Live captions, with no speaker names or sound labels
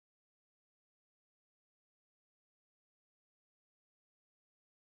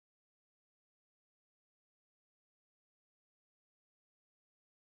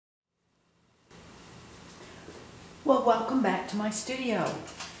Well, welcome back to my studio.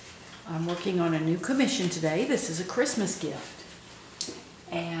 I'm working on a new commission today. This is a Christmas gift,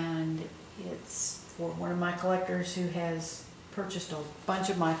 and it's for one of my collectors who has purchased a bunch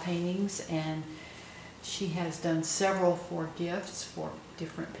of my paintings, and she has done several for gifts for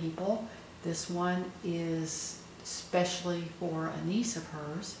different people. This one is especially for a niece of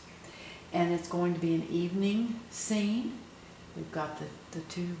hers, and it's going to be an evening scene. We've got the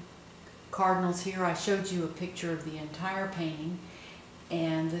two cardinals here. I showed you a picture of the entire painting,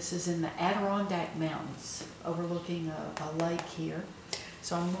 and this is in the Adirondack Mountains overlooking a lake here.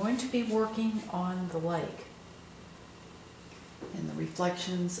 So I'm going to be working on the lake and the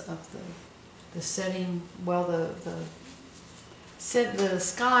reflections of the setting, well, the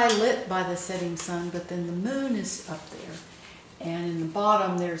sky lit by the setting sun, but then the moon is up there, and in the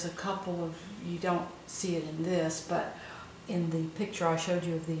bottom there's a couple of, you don't see it in this, but in the picture I showed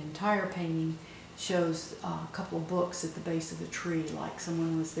you of the entire painting shows a couple of books at the base of the tree, like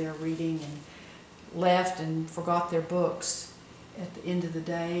someone was there reading and left and forgot their books at the end of the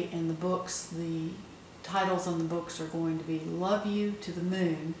day. And the books, the titles on the books are going to be Love You to the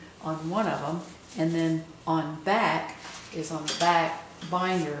Moon on one of them, and then on back is on the back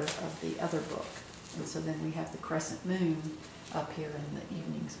binder of the other book. And so then we have the crescent moon up here in the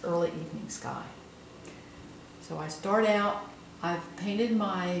evenings, early evening sky. So I start out, I've painted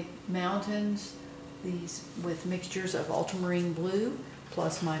my mountains these with mixtures of ultramarine blue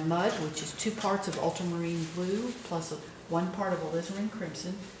plus my mud, which is 2 parts of ultramarine blue plus 1 part of alizarin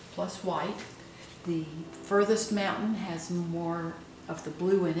crimson plus white. The furthest mountain has more of the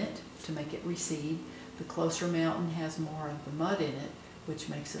blue in it to make it recede. The closer mountain has more of the mud in it, which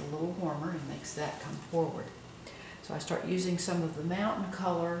makes it a little warmer and makes that come forward. So I start using some of the mountain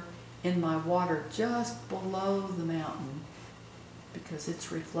color in my water just below the mountain because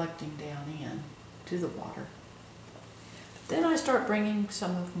it's reflecting down in to the water. Then I start bringing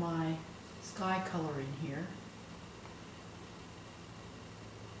some of my sky color in here.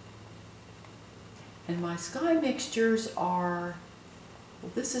 And my sky mixtures are,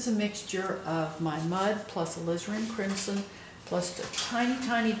 well, this is a mixture of my mud plus alizarin crimson plus a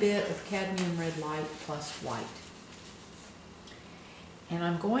tiny bit of cadmium red light plus white. And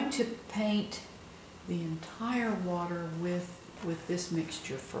I'm going to paint the entire water with this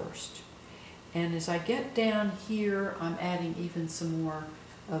mixture first. And as I get down here, I'm adding even some more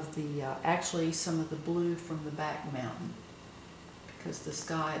of the, actually some of the blue from the back mountain, because the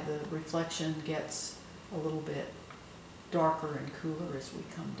sky, the reflection gets a little bit darker and cooler as we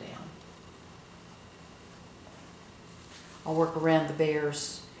come down. I'll work around the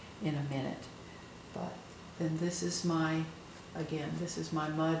bears in a minute, but then this is my, again, this is my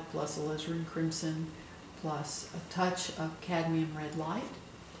mud plus alizarin crimson plus a touch of cadmium red light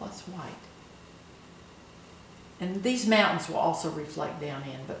plus white. And these mountains will also reflect down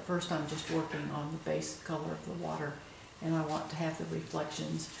in, but first I'm just working on the base color of the water, and I want to have the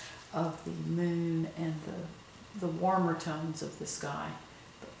reflections of the moon and the warmer tones of the sky.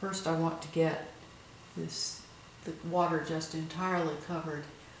 But first I want to get this, the water just entirely covered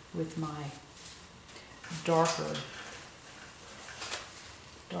with my darker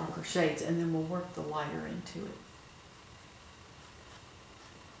shades, and then we'll work the lighter into it.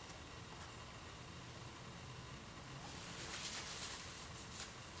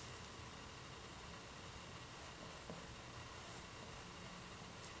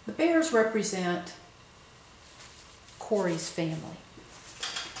 The bears represent Corey's family,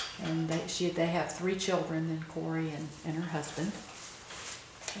 and they have 3 children, and Corey and her husband,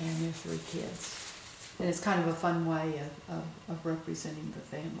 and their 3 kids. And it's kind of a fun way of representing the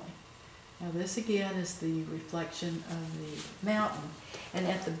family. Now this again is the reflection of the mountain. And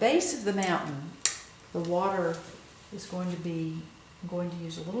at the base of the mountain, the water is going to be, I'm going to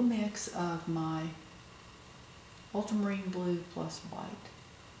use a little mix of my ultramarine blue plus white.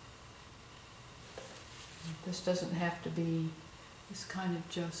 This doesn't have to be, this kind of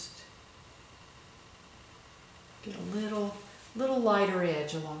just get a little lighter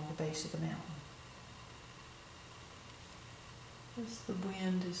edge along the base of the mountain. As the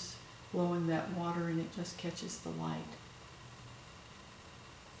wind is blowing that water and it just catches the light.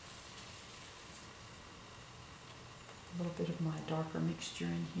 A little bit of my darker mixture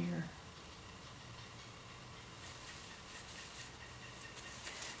in here.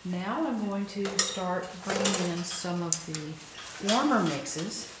 Now I'm going to start bringing in some of the warmer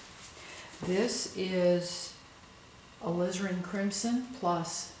mixes. This is alizarin crimson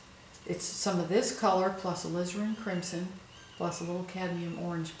plus, it's some of this color plus alizarin crimson plus a little cadmium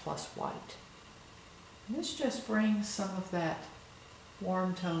orange plus white. And this just brings some of that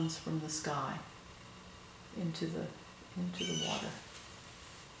warm tones from the sky into into the water.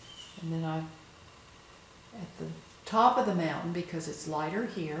 And then at the top of the mountain, because it's lighter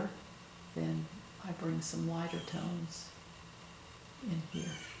here, then I bring some lighter tones in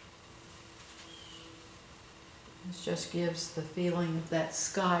here. This just gives the feeling of that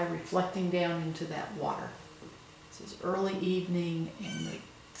sky reflecting down into that water. This is early evening and the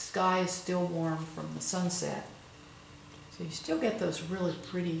sky is still warm from the sunset. So you still get those really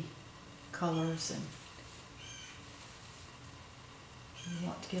pretty colors, and we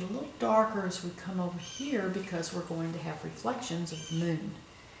want to get a little darker as we come over here because we're going to have reflections of the moon.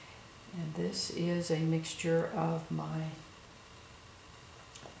 And this is a mixture of my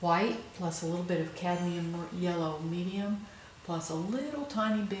white plus a little bit of cadmium yellow medium plus a little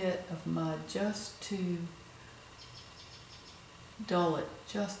tiny bit of mud just to dull it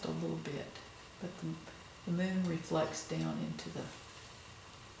just a little bit. But the moon reflects down into the,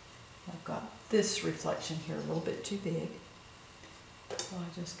 I've got this reflection here a little bit too big. So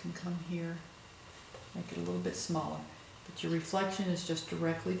I just can come here, make it a little bit smaller. But your reflection is just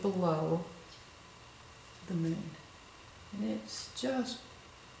directly below the moon. And it's just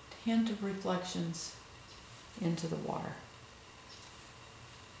a hint of reflections into the water.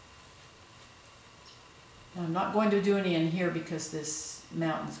 Now I'm not going to do any in here because this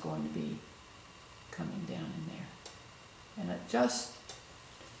mountain's going to be coming down in there. And it just,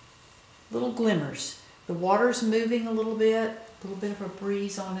 little glimmers. The water's moving a little bit of a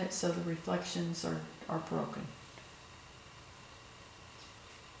breeze on it, so the reflections are broken.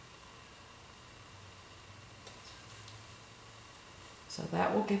 So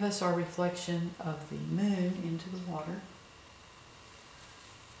that will give us our reflection of the moon into the water.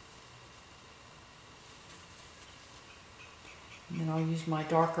 And then I'll use my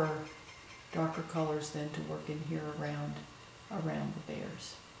darker colors then to work in here around the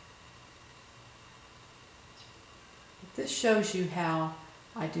bears. This shows you how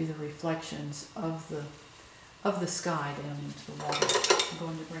I do the reflections of the sky down into the water. I'm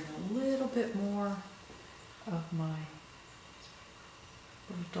going to bring a little bit more of my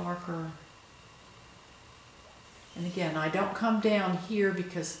little darker. And again, I don't come down here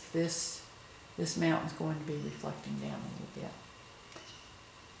because this mountain's going to be reflecting down a little bit.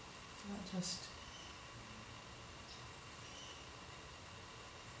 So I just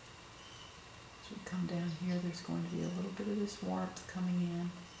we come down here, there's going to be a little bit of this warmth coming in,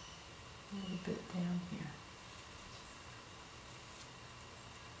 a little bit down here.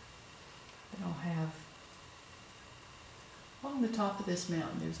 Then I'll have, along the top of this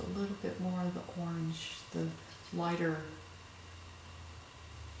mountain, there's a little bit more of the orange, the lighter,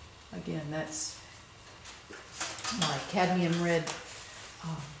 again, that's my cadmium red,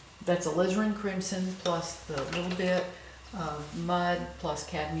 that's alizarin crimson plus the little bit of mud plus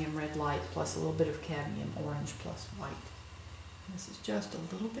cadmium red light plus a little bit of cadmium orange plus white. And this is just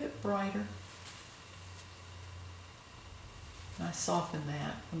a little bit brighter. And I soften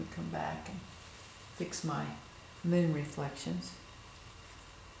that when we come back and fix my moon reflections.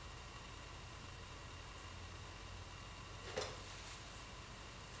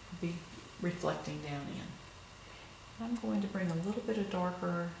 I'll be reflecting down in. I'm going to bring a little bit of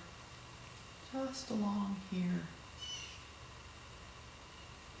darker just along here.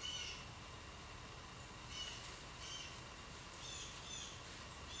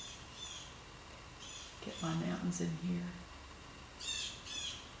 Get my mountains in here.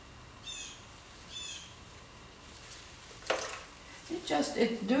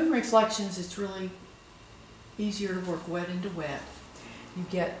 Doing reflections, it's really easier to work wet into wet. You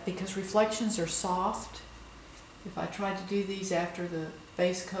get, because reflections are soft, if I tried to do these after the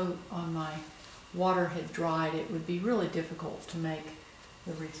base coat on my water had dried, it would be really difficult to make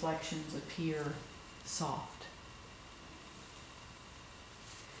the reflections appear soft.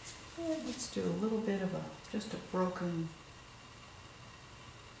 And let's do a little bit of just a broken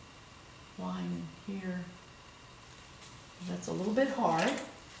line in here. That's a little bit hard,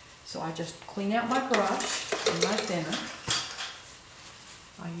 so I just clean out my brush and my thinner.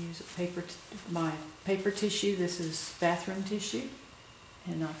 I use my paper tissue. This is bathroom tissue,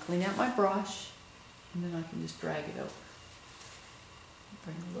 and I clean out my brush, and then I can just drag it over.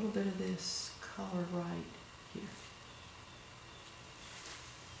 Bring a little bit of this color right here.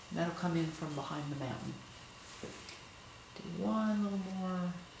 And that'll come in from behind the mountain. Do one little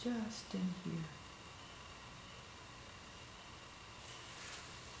more just in here.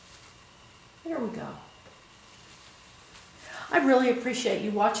 There we go. I really appreciate you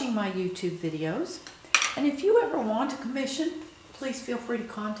watching my YouTube videos. And if you ever want a commission, please feel free to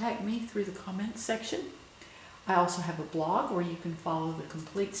contact me through the comments section. I also have a blog where you can follow the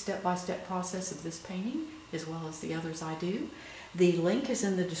complete step-by-step process of this painting as well as the others I do. The link is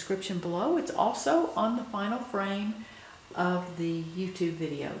in the description below. It's also on the final frame of the YouTube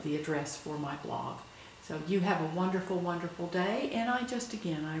video, the address for my blog. So you have a wonderful, wonderful day, and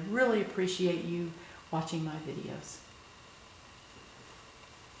I really appreciate you watching my videos.